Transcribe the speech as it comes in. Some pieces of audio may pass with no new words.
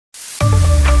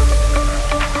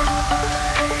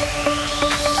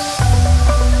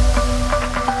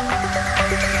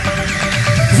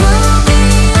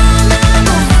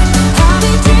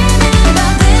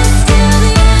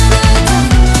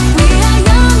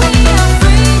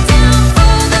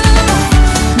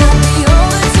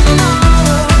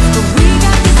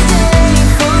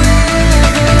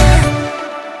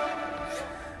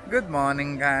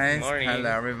morning, guys. Morning. Hello,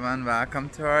 everyone. Welcome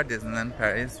to our Disneyland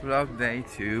Paris vlog, day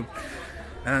 2.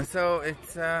 So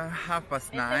it's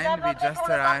 9:30. We just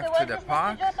arrived to the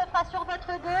park.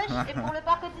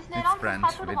 It's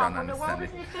French. We don't understand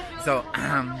it. So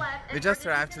we just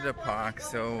arrived to the park.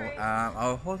 So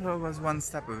our hotel was one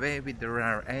stop away with the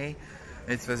rare A.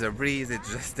 It was a breeze. It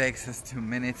just takes us 2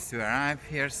 minutes to arrive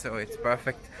here, so it's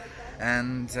perfect.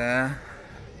 And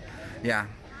yeah,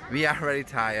 we are very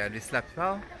tired. We slept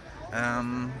well.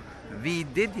 We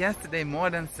did yesterday more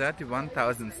than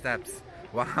 31,000 steps.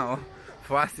 Wow,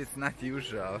 for us it's not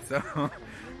usual. So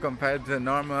compared to a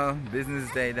normal business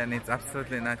day, then it's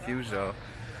absolutely not usual.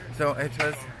 So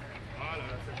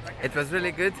it was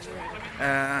really good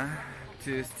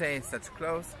to stay such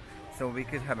close, so we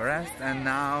could have a rest. And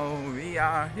now we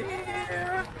are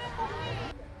here.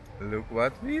 Look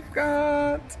what we've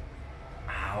got.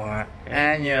 Our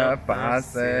annual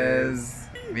passes.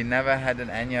 We never had an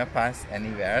annual pass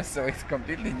anywhere, so it's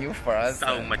completely new for us.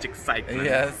 So much excitement.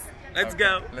 Yes. Let's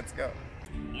go. Let's go.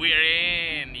 We're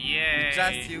in. Yay. We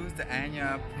just used the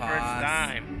annual pass. First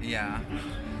time. Yeah.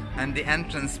 And the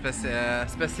entrance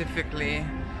specifically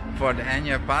for the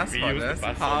annual pass holders.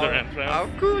 How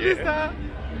cool is that?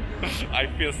 I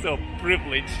feel so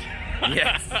privileged.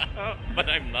 Yes. But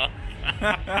I'm not.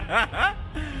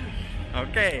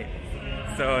 Okay.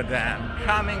 So then,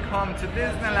 coming home to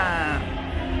Disneyland.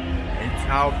 It's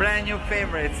our brand new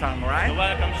favorite song, right? The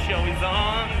welcome show is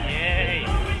on. Yay.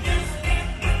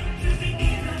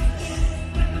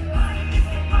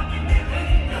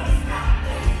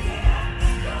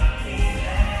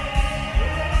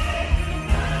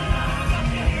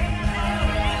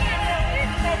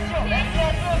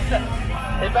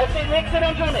 Et passez une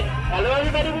excellente journée. Hello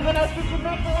everybody, we're going to ask you to look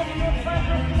for one of your fun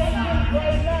destinations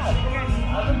right now.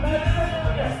 Have a nice day.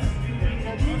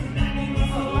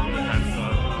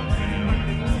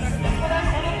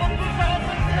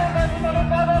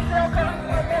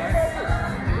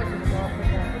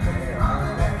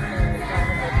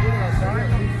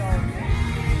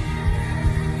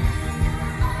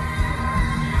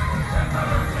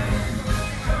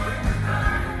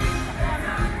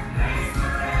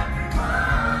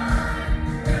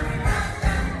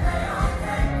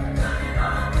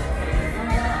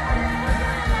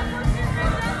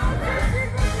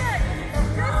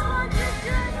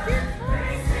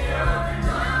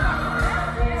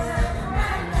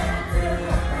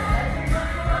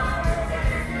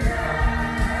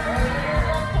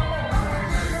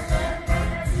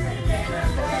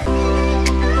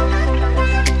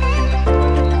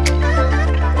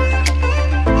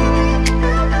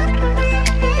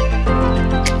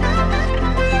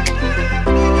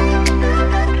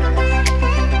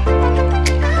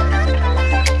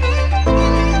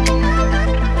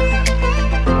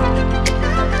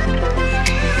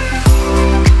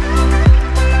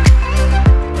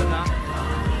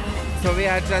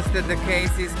 Just at the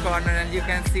Casey's corner, and you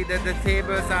can see that the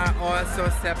tables are also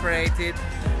separated.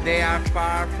 They are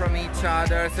far from each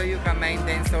other, so you can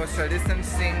maintain social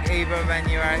distancing even when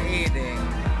you are eating.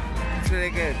 It's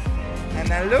really good. And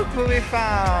then look who we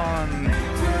found!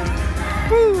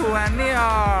 Woo! And they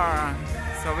are!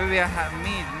 So we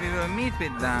will meet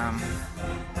with them.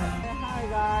 Hi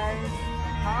guys!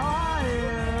 How are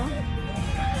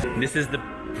you? This is the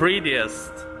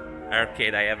prettiest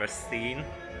arcade I ever seen.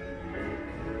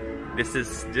 This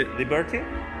is the Liberty?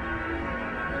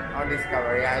 Or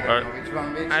Discovery, I don't know which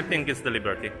one. I think it's the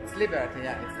Liberty. It's Liberty,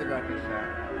 yeah, it's Liberty, sure.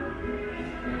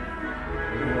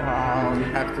 Wow, we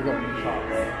have to go in the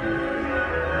shops.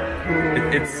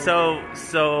 It's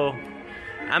so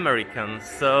American,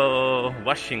 so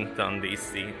Washington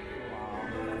DC. Wow.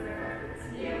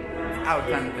 It's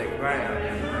authentic, very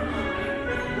authentic.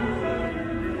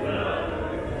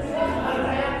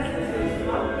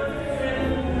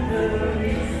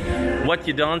 What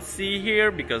you don't see here,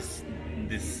 because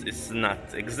this is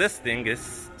not existing,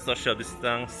 is social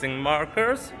distancing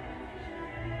markers.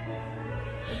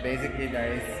 But basically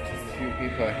there is just few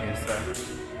people here, so...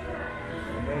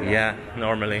 Yeah,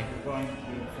 normally. Going to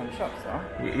some shops, huh?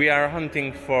 We are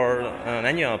hunting for an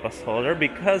annual pass holder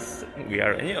because we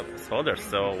are annual pass holders,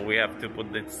 so we have to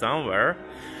put it somewhere.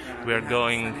 We are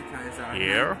going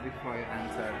here. Before you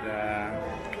enter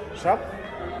the shop,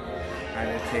 I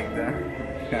will take the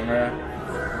camera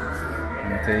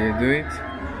until you do it.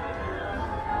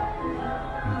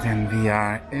 And then we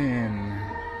are in.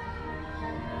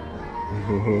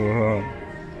 Whoa.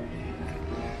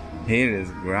 Here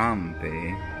is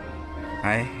grumpy.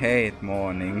 I hate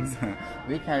mornings.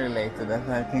 We can relate to that,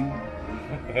 I think.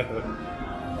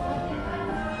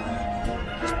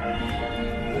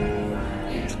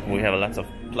 We have lots of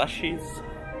plushies.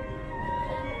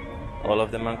 All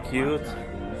of them are cute,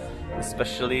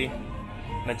 especially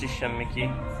Magician Mickey.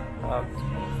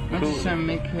 Magician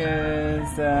Mickey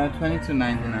is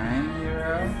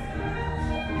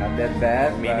 €22.99. Not that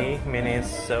bad. Minnie is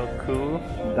so cool.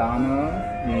 Donald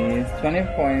is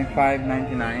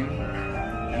 $20.599.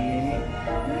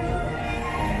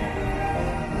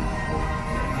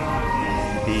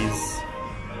 These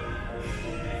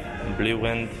blue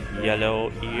and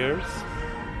yellow ears,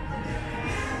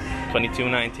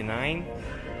 $22.99.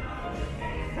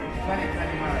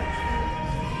 2020 merch.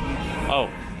 Oh,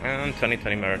 and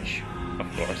 2020 merch, of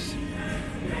course.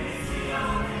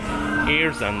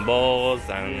 Ears and balls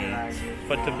and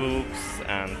photo books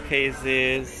and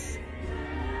cases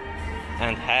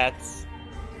and hats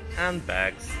and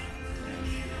bags.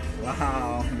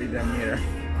 Wow, with a mirror.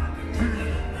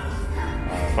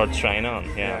 For trying on,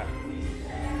 yeah.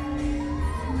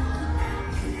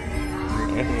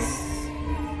 It's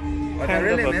What I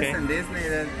really miss in Disney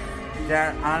that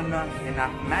there are not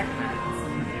enough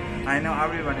magnets. I know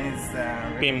everyone is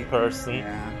really, pin person.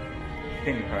 Yeah,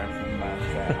 pin person, but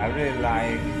I really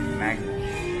like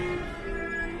magnets.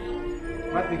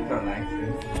 But Victor likes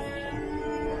this.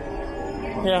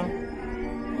 Yeah.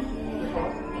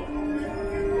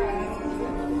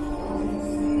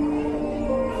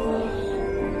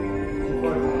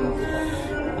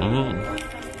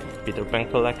 Peter Pan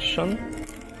collection,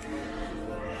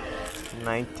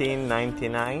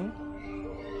 $19.99.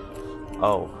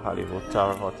 Oh, Hollywood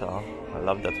Tower Hotel. I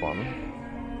love that one.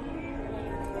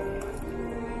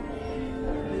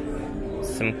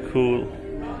 Some cool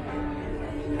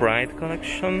Pride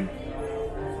collection.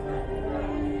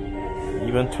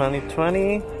 Even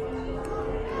 2020.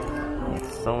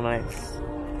 It's so nice.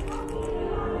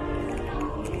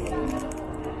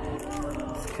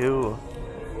 It's cool.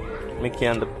 Mickey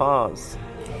and the Paws.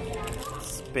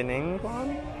 Spinning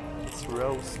one. It's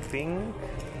rose pink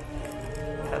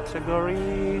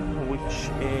category, which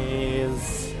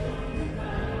is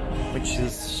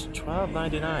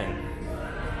 $12.99.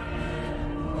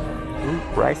 Ooh,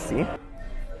 pricey.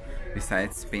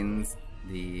 Besides spins,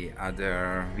 the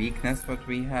other weakness what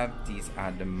we have, these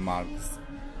are the mugs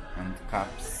and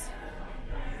cups,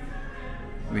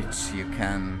 which you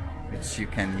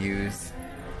can use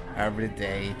every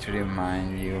day to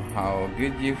remind you how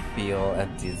good you feel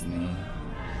at Disney.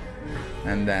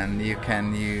 And then you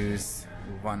can use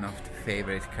one of the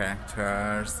favorite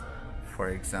characters, for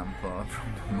example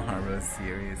from the Marvel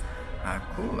series. How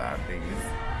cool are these?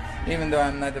 Even though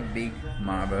I'm not a big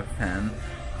Marvel fan,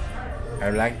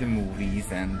 I like the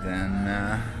movies, and then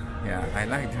yeah, I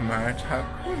like the merch. How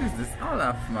cool is this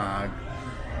Olaf mug?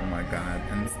 Oh my god,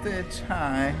 and Stitch,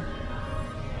 hi!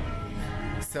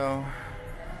 So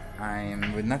I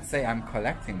would not say I'm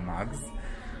collecting mugs,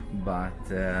 but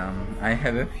I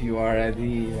have a few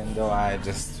already, even though I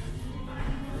just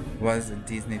was at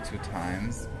Disney 2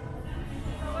 times.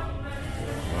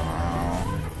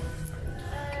 Wow.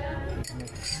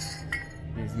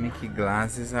 These Mickey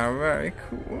glasses are very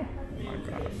cool. Oh my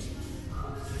god.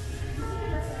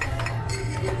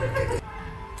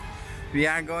 We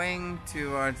are going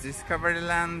towards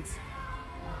Discoveryland.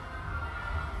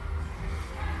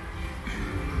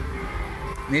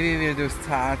 Maybe we'll do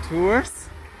Star Tours.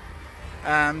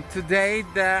 Today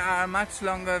there are much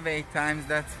longer wait times,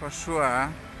 that's for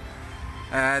sure.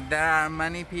 There are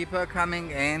many people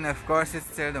coming in. Of course, it's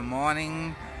still the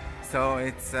morning, so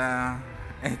it's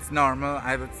normal,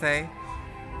 I would say.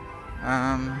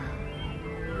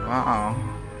 Wow.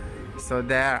 So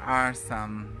there are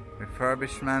some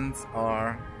refurbishments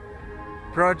or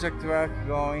project work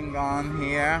going on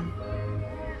here.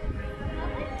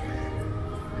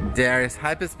 There is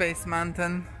Hyperspace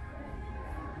Mountain.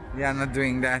 We are not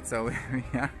doing that, so we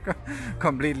are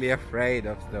completely afraid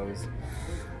of those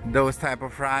type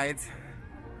of rides.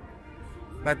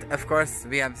 But of course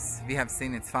we have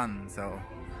seen it's fun. So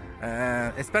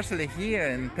especially here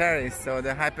in Paris. So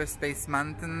the Hyperspace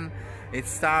Mountain, it's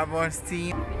Star Wars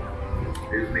theme.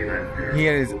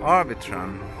 Here is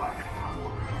Orbitron.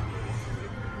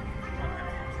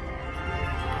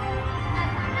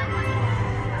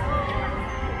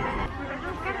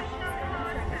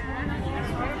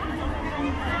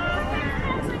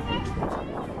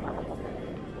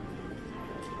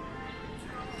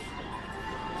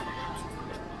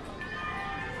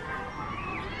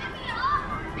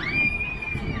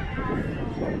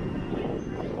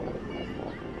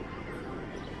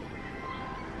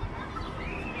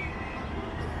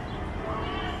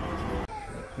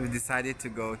 We decided to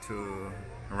go to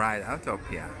ride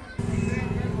Autopia.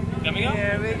 Coming up?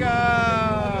 Here we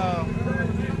go!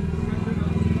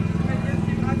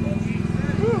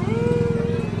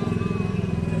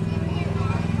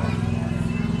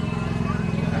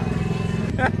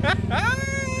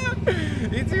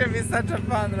 It will be such a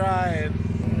fun ride.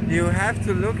 You have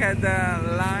to look at the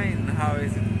line, how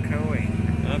is it going.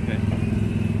 Okay.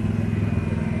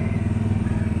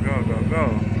 Go, go,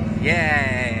 go.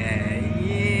 Yeah,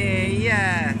 yeah,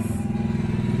 yes.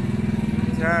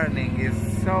 Turning is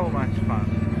so much fun.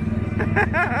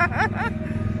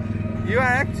 You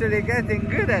are actually getting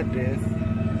good at this.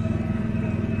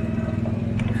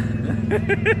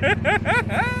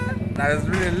 I was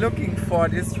really looking for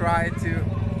this ride to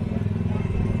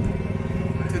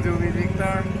do with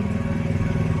Victor.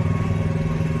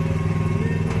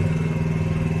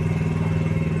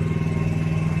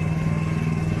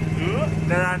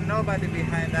 There are nobody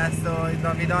behind us, so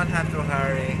we don't have to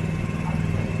hurry.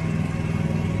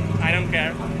 I don't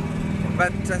care.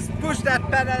 But just push that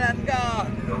pedal and go!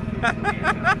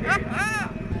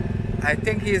 I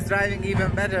think he's driving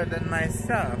even better than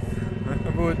myself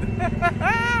would.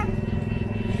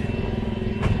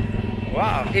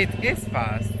 Wow, it is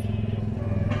fast.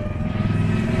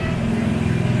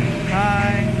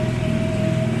 Hi.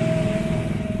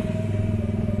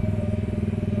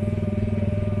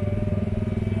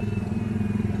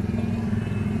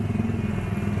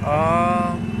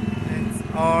 Oh, it's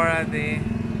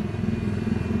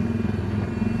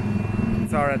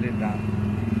already done.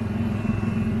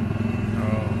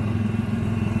 Oh.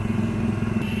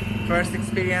 First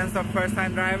experience of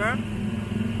first-time driver?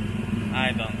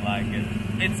 I don't like it.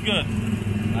 It's good.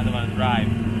 I don't want to drive.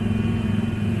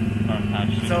 Or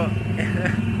touch it. So,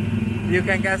 you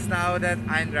can guess now that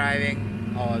I'm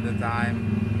driving all the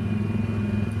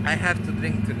time. I have to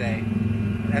drink today.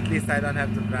 At least I don't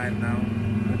have to drive now.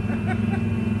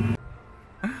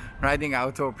 Riding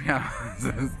Autopia is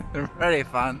very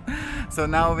fun. So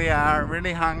now we are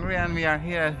really hungry and we are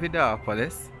here at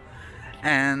Videopolis.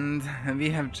 And we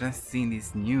have just seen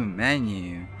this new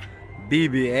menu.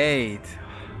 BB8.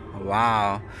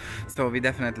 Wow. So we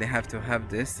definitely have to have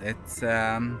this. It's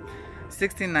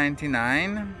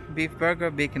 $16.99, beef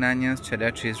burger, bacon, onions, cheddar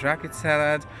cheese, rocket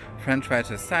salad, french fries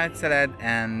with side salad,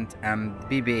 and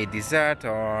BB8 dessert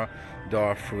or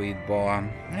door fruit bowl.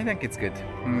 I think it's good.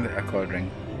 A cold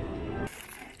drink.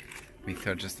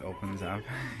 Victor just opens up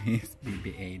his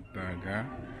BB8 burger.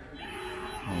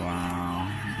 Wow,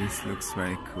 this looks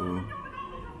very cool.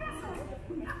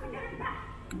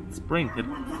 It's printed,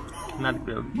 not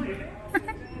grilled.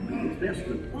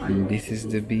 And this is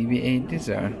the BB8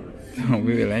 dessert. So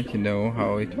we will let you know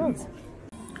how it was.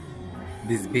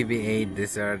 This BB8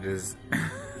 dessert is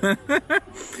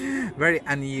very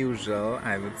unusual,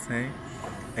 I would say.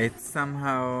 It's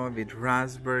somehow with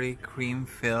raspberry cream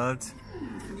filled,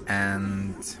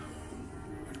 and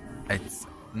it's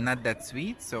not that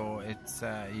sweet, so it's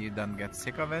you don't get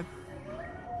sick of it.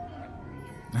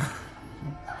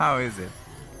 How is it?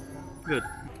 Good.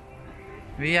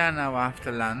 We are now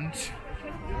after lunch.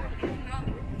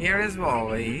 Here is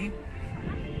Wally.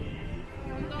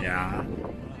 Yeah.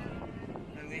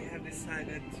 And we have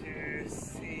decided to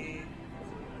see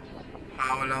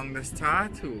how long the Star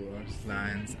Tours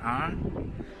lines are.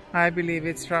 I believe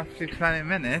it's roughly 20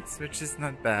 minutes, which is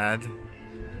not bad.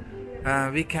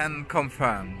 We can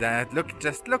confirm that,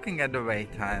 just looking at the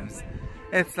wait times,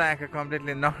 it's like a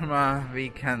completely normal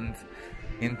weekend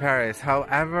in Paris.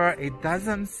 However, it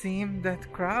doesn't seem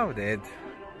that crowded.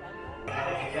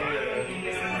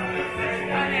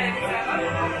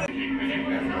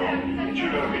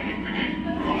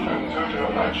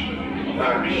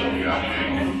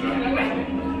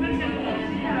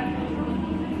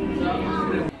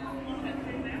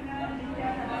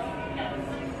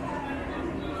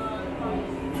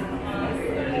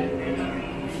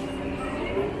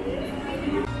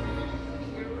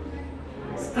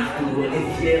 Startour est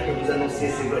fier de vous annoncer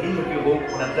ses vols inauguraux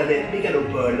pour la planète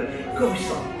mégalopole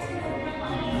Coruscant.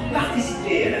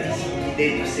 Participez à la visite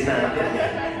guidée du Sénat impérial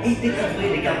et découvrez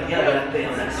les gardiens de la paix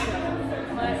en action.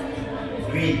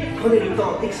 Puis, prenez le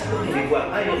temps d'explorer les voies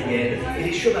aériennes et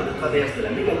les chemins de traverse de la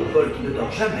mégalopole qui ne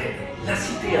dort jamais, la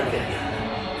cité impériale.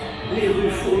 Les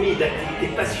rues fourmillent d'activités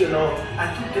passionnantes à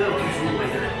toute heure du jour et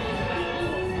de la nuit.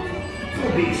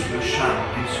 Tombez sous le charme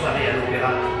d'une soirée à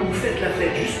l'opéra ou faites la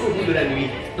fête jusqu'au bout de la nuit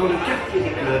dans le quartier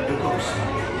des clubs de Coruscant.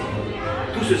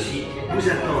 Tout ceci vous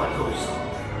attend à Coruscant.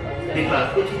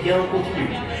 Départ quotidien en continu.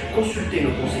 Consultez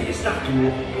nos conseillers Star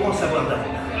Tour pour en savoir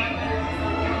davantage.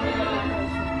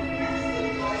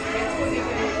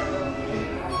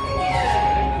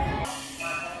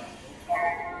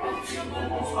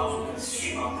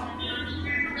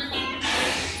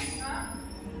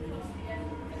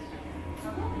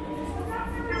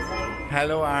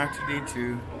 Hello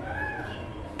R2D2.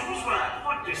 Je reçois un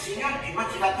drôle de signal du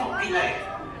motivateur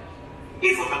binaire.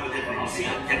 Il faudra peut-être lancer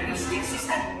un diagnostic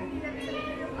système.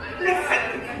 Le fait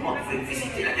que tout le monde veuille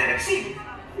visiter la galaxie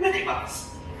me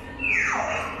dépasse.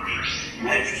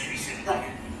 Mais je suis certain que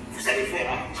vous allez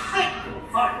faire un très bon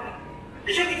vol.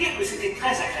 Je vais dire que c'était très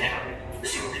agréable,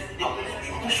 si vous êtes dans ce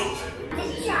genre de choses.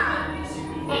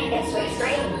 That's what's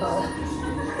rainbow.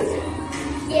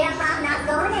 Yeah, I'm not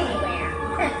going anywhere.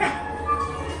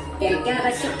 Quelqu'un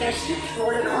va sur Cachit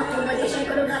pour le grand tournoi d'échecs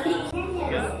holographique.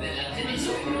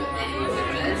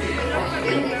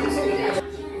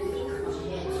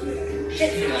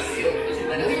 Chef du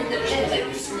humanoïde, j'aimerais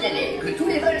vous signaler que tous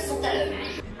les vols sont à l'heure.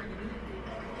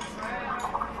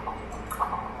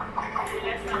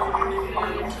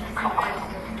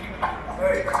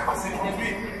 C'est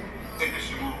conduit.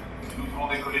 Dépêchez-vous, nous devons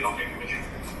décoller dans quelques minutes.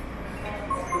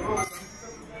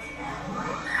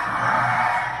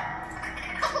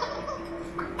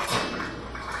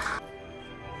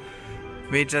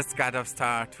 We just got off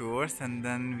Star Tours and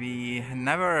then we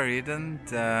never ridden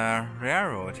the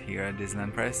railroad here at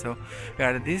Disneyland Paris. So we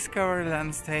are at the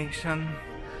Discoveryland station.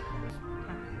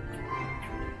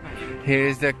 Here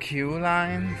is the queue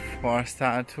line for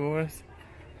Star Tours.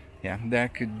 Yeah, there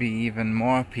could be even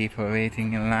more people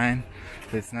waiting in line,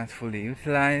 so it's not fully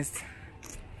utilized.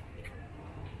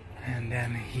 And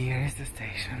then here is the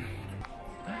station.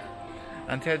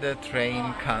 Until the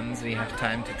train comes, we have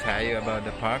time to tell you about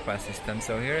the park pass system.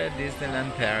 So here at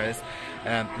Disneyland Paris,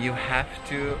 you have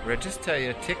to register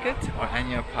your ticket or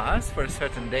annual pass for a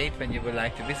certain date when you would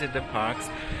like to visit the parks,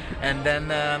 and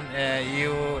then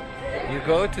you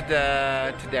go to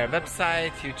their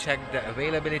website, you check the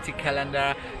availability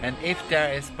calendar, and if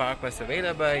there is park pass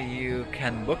available, you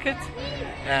can book it.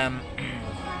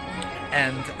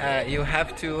 And you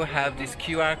have to have this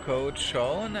QR code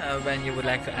shown when you would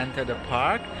like to enter the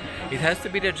park. It has to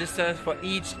be registered for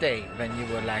each day when you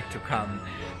would like to come.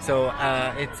 So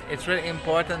it's really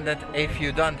important that if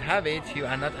you don't have it, you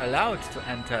are not allowed to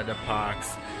enter the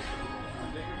parks.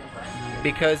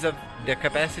 Because of the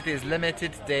capacity is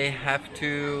limited, they have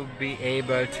to be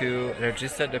able to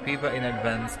register the people in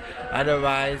advance.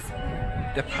 Otherwise,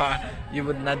 the park, you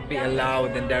would not be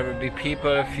allowed, and there would be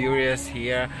people furious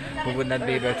here who would not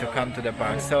be able to come to the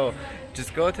park. So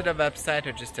just go to the website,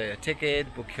 register your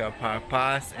ticket, book your park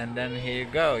pass, and then here you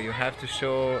go. You have to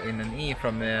show in an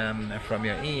from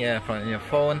your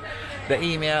phone the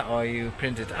email, or you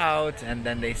print it out and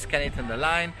then they scan it on the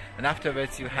line, and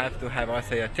afterwards you have to have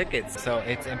also your tickets. So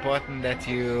it's important that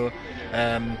you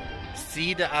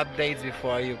see the updates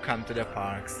before you come to the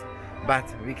parks. But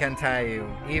we can tell you,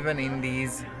 even in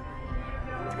these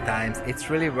times,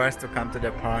 it's really worth to come to the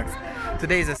parks.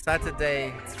 Today is a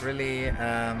Saturday. It's really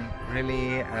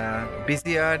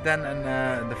busier than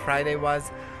the Friday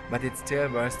was, but it's still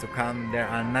worth to come. There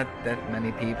are not that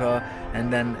many people,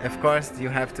 and then of course you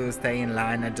have to stay in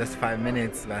line at just 5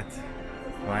 minutes, but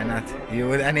why not? You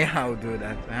would anyhow do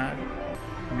that, huh?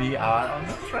 We are on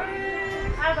the train.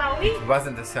 It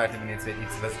wasn't a 30 minutes, it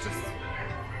was just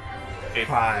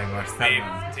 5 or 7.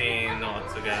 15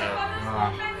 altogether.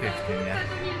 Oh, 15, yeah.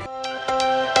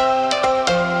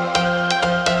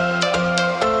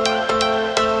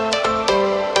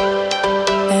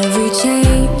 Every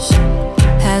change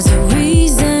has a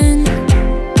reason.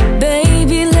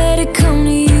 Baby, let it come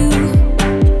to you.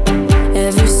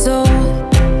 Every soul,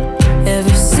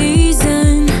 every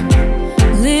season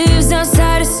lives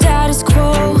outside of status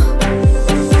quo.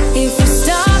 If we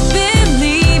stop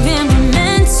believing we're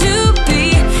meant to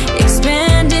be,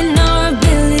 expanding our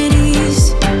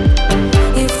abilities.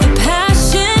 If the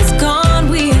passion's gone,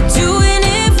 we are doing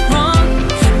it wrong.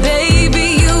 Baby,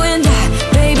 you and I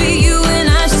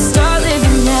should start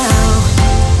living now.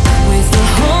 With the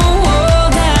whole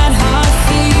world at our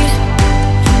feet,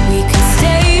 we could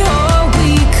stay or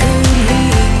we could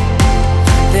leave.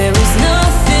 There is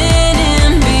nothing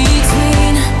in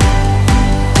between.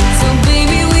 So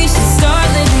baby, we should start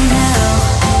living now.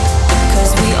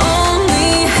 'Cause we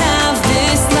only have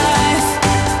this life.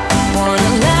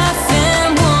 Wanna laugh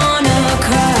and wanna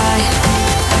cry.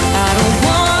 I don't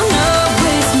wanna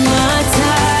waste my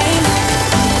time.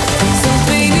 So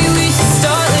baby, we should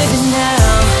start living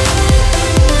now.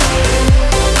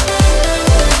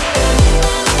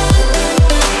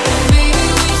 Baby,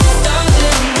 we should start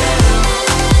living now.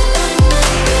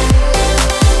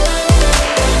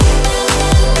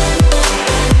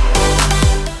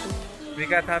 We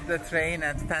got off the train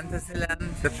at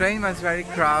Fantasyland. The train was very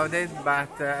crowded,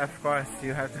 but of course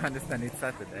you have to understand it's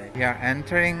Saturday. We are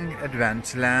entering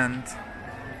Adventureland.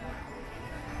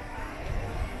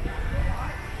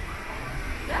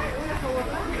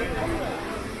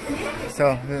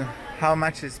 So, how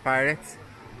much is Pirates?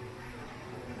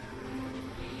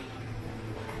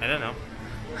 I don't know.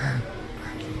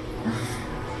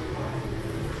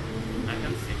 I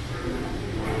can see.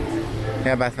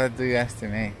 Yeah, but what do you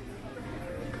estimate?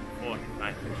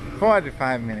 45.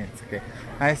 45 minutes, okay.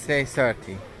 I say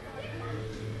 30.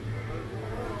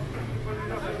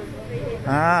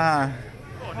 Ah,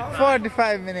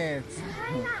 45 minutes.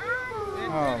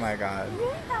 Oh my god.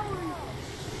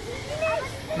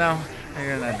 No, I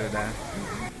will not do that.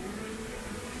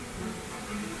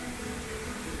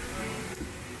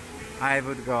 I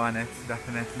would go on it,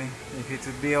 definitely, if it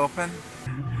would be open.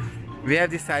 We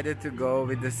have decided to go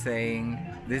with the saying,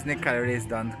 Disney calories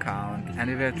don't count, and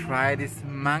we will try this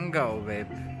mango whip.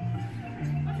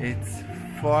 It's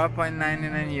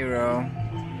 4.99 euro.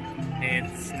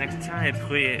 It's nectar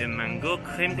fruit et mango,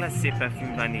 crème glacée,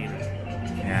 parfum vanille.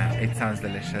 Yeah, it sounds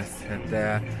delicious. At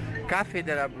the Café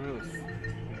de la Bruce.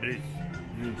 Bruce.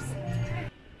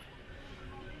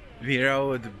 We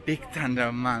rode Big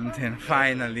Thunder Mountain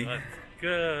finally. That's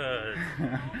good.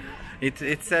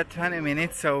 It's 20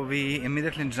 minutes, so we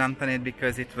immediately jumped on it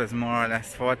because it was more or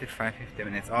less 45-50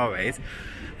 minutes always,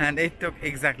 and it took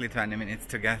exactly 20 minutes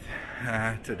to get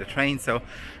to the train, so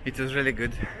it was really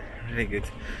good.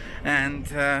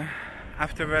 And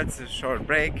afterwards a short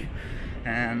break,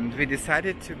 and we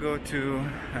decided to go to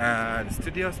the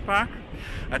Studios Park.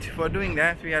 But for doing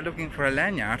that, we are looking for a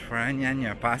lanyard for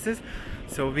annual passes,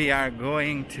 so we are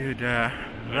going to the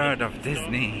World of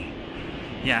Disney.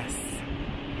 Yes.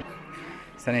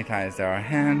 Sanitize our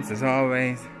hands as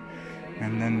always,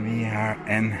 and then we are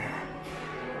in.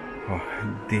 Oh,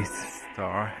 this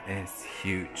store is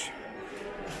huge.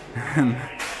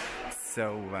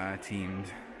 So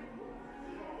themed.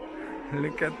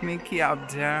 Look at Mickey up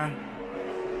there.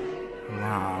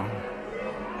 Wow,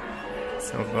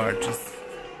 so gorgeous.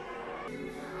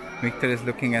 Victor is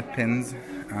looking at pins.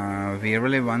 We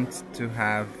really want to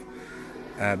have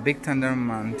a Big Thunder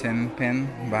Mountain pin,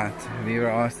 but we were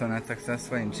also not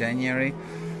successful in January,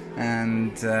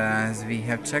 and as we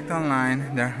have checked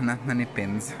online, there are not many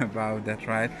pins about that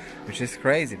ride, which is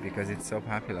crazy because it's so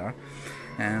popular,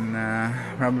 and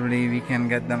probably we can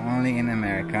get them only in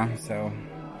America, so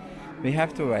we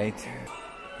have to wait.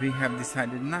 We have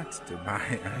decided not to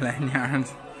buy a lanyard.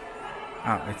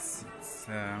 Oh, it's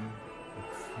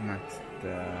not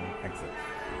the exit.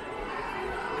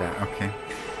 There, okay.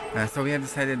 So we have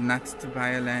decided not to buy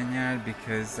a lanyard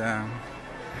because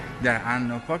there are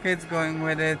no pockets going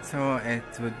with it, so it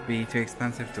would be too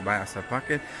expensive to buy us a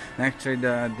pocket. And actually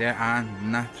there are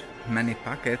not many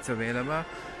pockets available,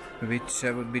 which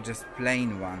would be just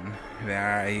plain one,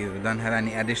 where you don't have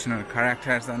any additional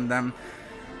characters on them.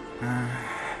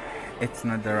 It's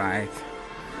not the right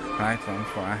one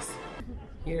for us.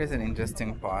 Here is an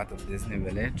interesting part of Disney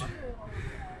Village.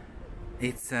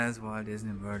 It says Walt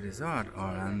Disney World Resort,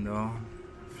 Orlando,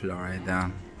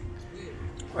 Florida.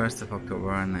 1st of October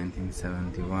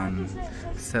 1971,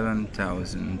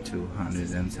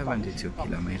 7,272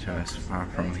 kilometers far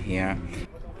from here.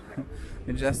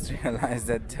 We just realized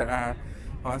that there are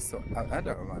also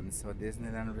other ones, so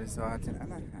Disneyland Resort in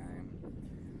Anaheim.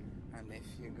 And if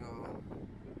you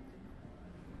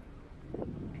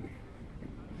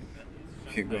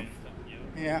go,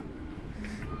 yeah,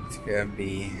 it will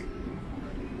be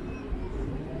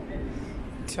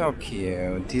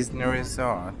Tokyo Disney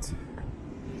Resort,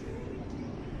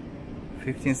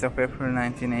 15th of April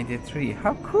 1983.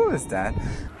 How cool is that?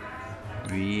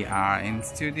 We are in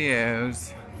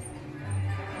studios.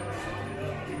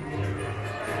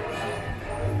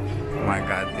 Oh my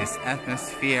god, this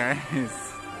atmosphere is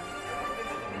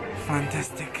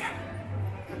fantastic.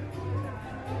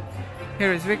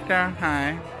 Here is Victor.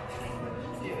 Hi.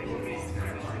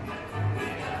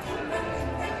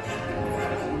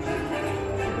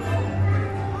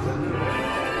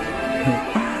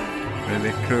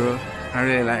 Really cool. I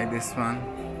really like this one.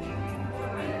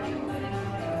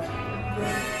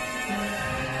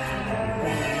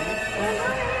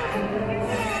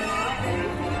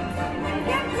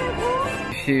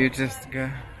 If you just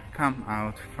come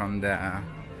out from there.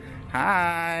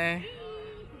 Hi!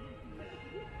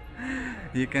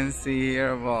 You can see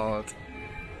here Walt.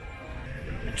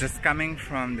 Just coming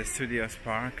from the Studios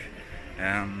Park,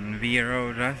 we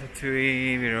rode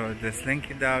Ratatouille, we rode the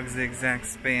Slinky Dog Zigzag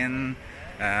Spin,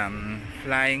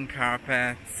 flying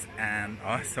carpets, and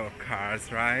also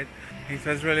Cars ride. It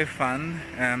was really fun.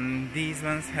 These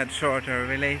ones had shorter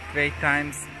wait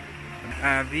times.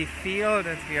 We feel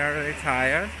that we are really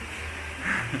tired,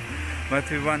 but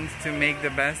we want to make the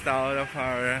best out of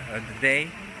our the day.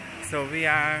 So we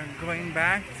are going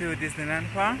back to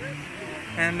Disneyland Park,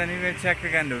 and then we will check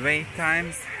again the wait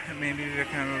times. Maybe we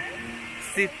can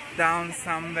sit down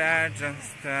somewhere,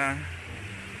 just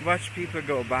watch people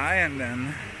go by and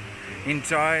then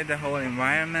enjoy the whole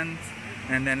environment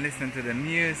and then listen to the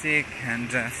music and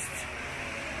just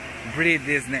breathe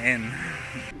Disney in.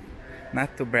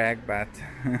 Not to brag, but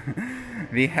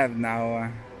we have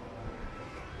now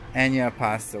annual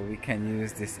pass, so we can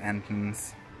use this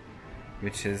entrance,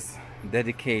 which is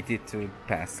dedicated to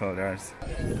pass holders.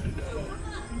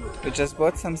 We just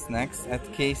bought some snacks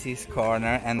at Casey's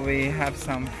Corner and we have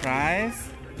some fries.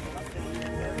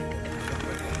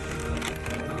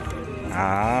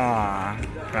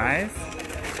 Fries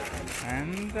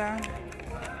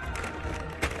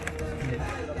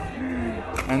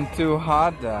and 2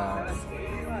 hot dogs.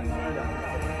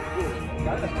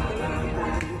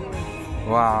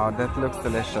 Wow, that looks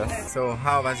delicious. So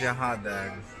how was your hot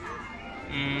dog?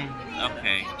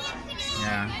 Okay.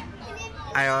 Yeah.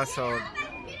 I also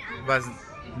was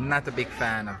not a big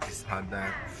fan of this hot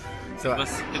dog. So it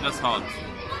was hot.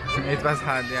 It was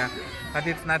hot, yeah. But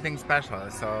it's nothing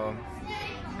special, so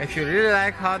if you really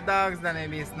like hot dogs, then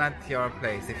maybe it's not your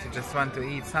place. If you just want to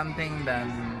eat something,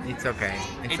 then it's okay.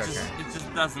 It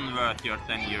just doesn't worth your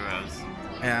 10 euros.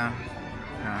 Yeah.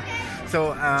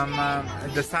 So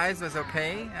the size was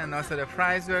okay, and also the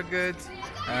fries were good,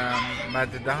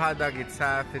 but the hot dog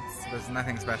itself, it was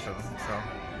nothing special. So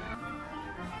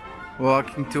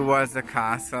walking towards the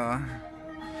castle,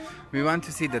 we want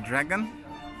to see the dragon.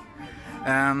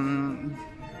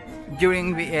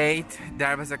 During the 8th,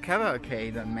 there was a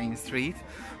cavalcade on Main Street,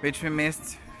 which we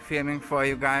missed filming for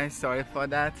you guys. Sorry for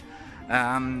that.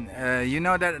 You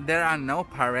know that there are no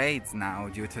parades now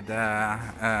due to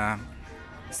the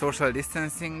social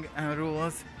distancing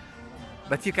rules,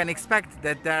 but you can expect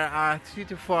that there are 3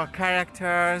 to 4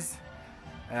 characters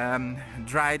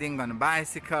riding on a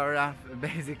bicycle.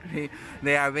 Basically,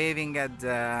 they are waving at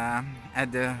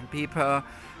the people,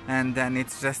 and then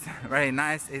it's just very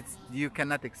nice. You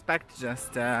cannot expect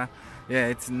just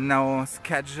it's no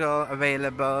schedule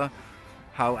available.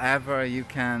 However, you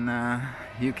can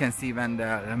see when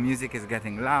the music is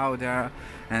getting louder,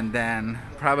 and then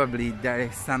probably there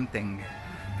is something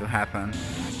to happen.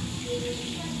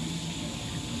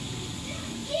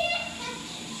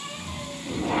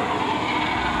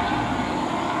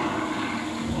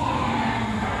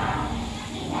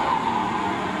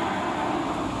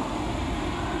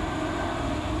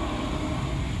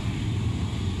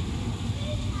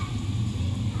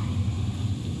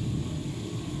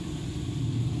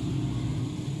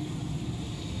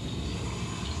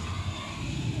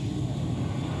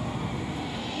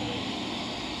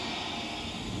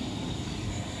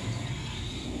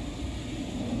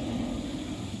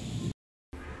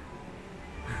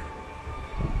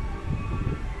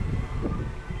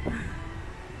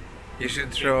 You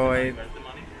should throw it.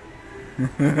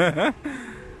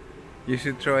 You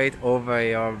should throw it over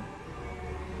your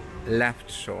left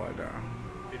shoulder.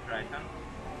 With right hand?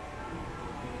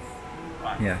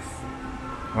 Why? Yes.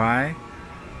 Why?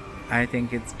 I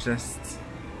think it's just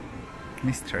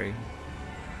mystery.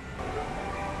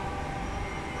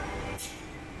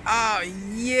 Oh,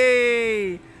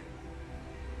 yay!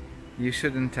 You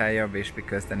shouldn't tell your wish,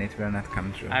 because then it will not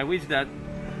come true. I wish that.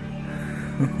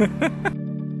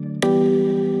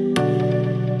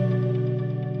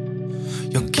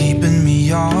 You're keeping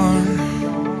me on.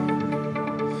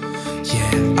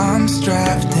 Yeah, I'm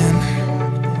strapped in,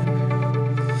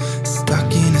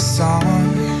 stuck in a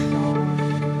song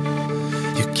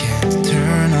you can't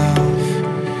turn off.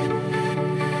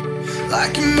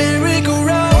 Like a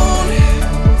merry-go-round,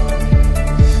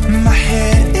 my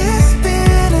head is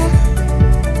spinning.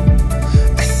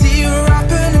 I see you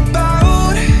rapping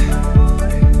about,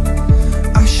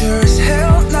 I'm sure as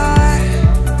hell not.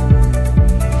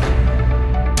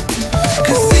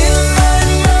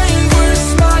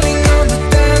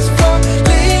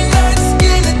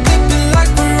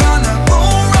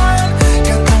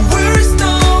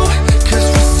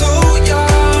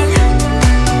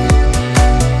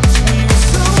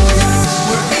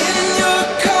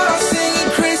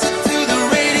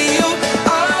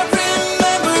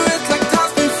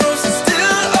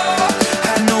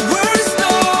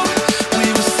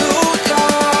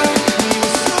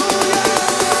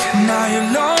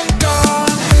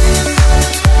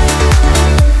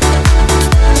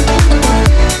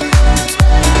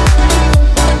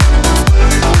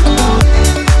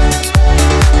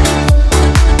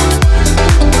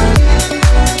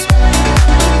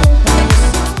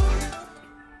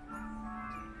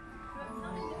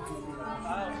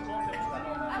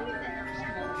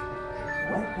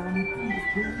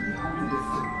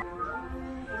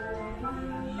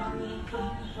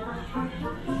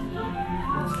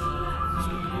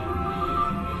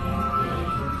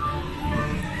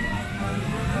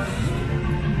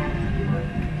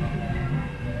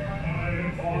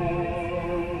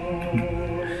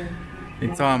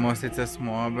 It's a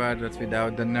small bird, but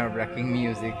without the nerve-wracking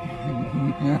music.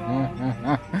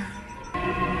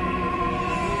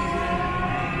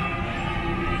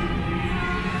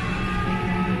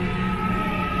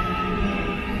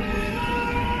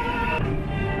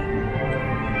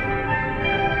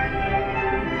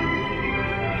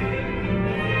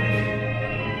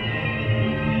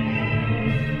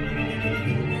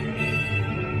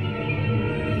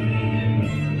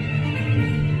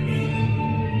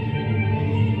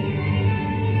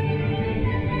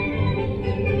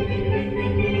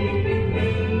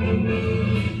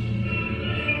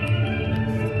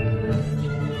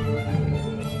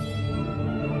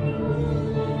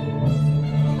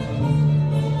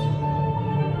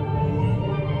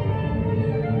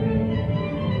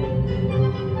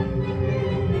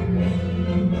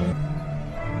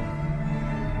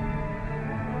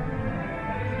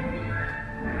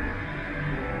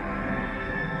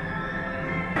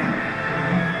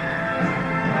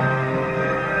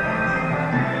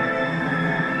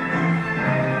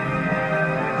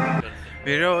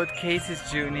 We rode Casey's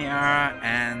Jr.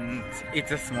 and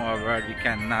it's a small world. We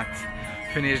cannot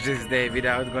finish this day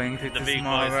without going to the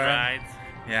small world. Rides.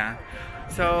 Yeah.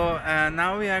 So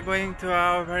now we are going to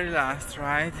our very last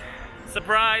ride.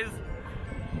 Surprise!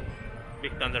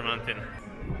 Big Thunder Mountain.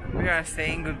 We are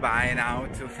saying goodbye now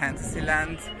to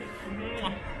Fantasyland.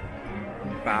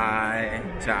 Bye.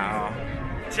 Ciao.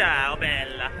 Ciao,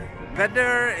 bella.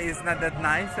 Weather is not that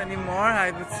nice anymore,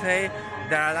 I would say.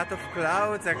 There are a lot of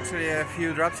clouds. Actually, a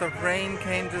few drops of rain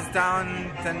came just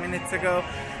down 10 minutes ago,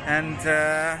 and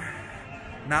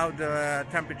now the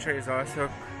temperature is also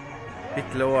a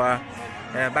bit lower.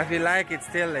 But we like it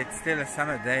still. It's still a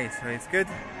summer day, so it's good.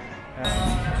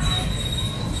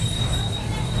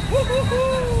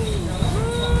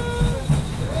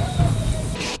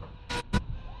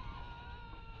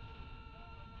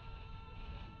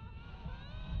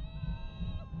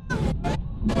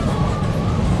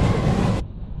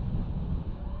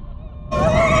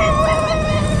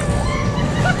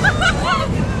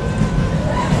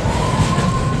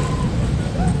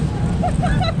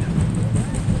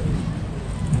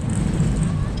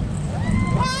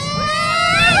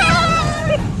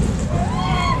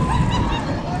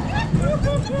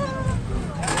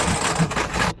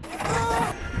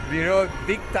 We rode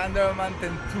Big Thunder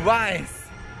Mountain twice!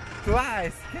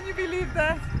 Can you believe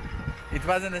that? It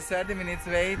wasn't a 30 minutes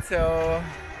wait, so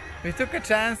we took a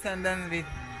chance and then we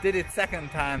did it second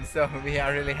time, so we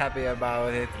are really happy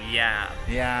about it.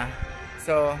 Yeah.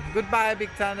 So goodbye Big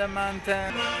Thunder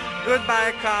Mountain.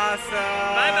 Goodbye Castle.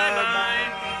 Bye.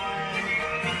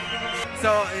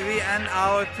 So we end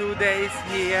our 2 days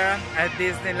here at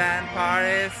Disneyland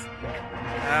Paris.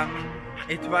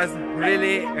 It was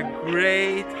really a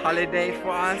great holiday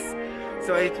for us.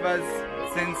 So it was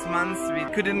since months we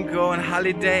couldn't go on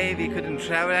holiday, we couldn't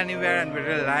travel anywhere, and we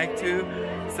really like to.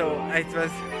 So it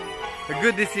was a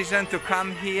good decision to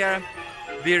come here.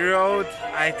 We rode,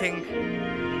 I think,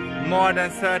 more than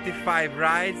 35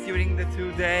 rides during the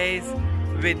 2 days.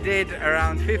 We did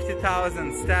around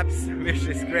 50,000 steps, which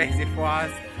is crazy for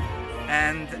us.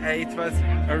 And it was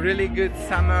a really good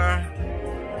summer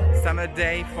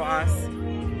day for us.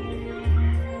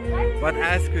 What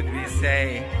else could we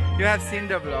say? You have seen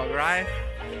the vlog, right?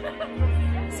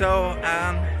 So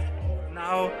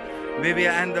now we will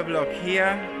end the vlog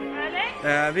here.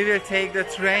 We will take the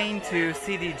train to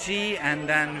CDG and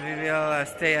then we will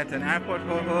stay at an airport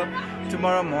hotel.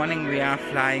 Tomorrow morning we are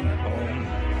flying home.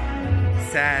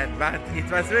 Sad, but it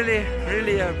was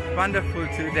really a wonderful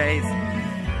 2 days.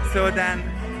 So then,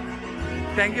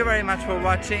 thank you very much for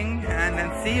watching, and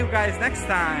then see you guys next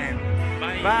time.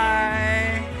 Bye.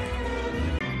 Bye.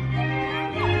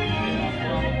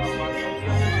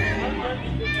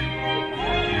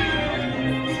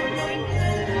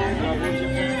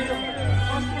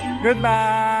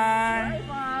 Goodbye.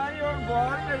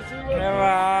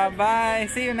 Bye. Bye.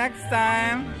 See you next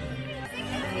time.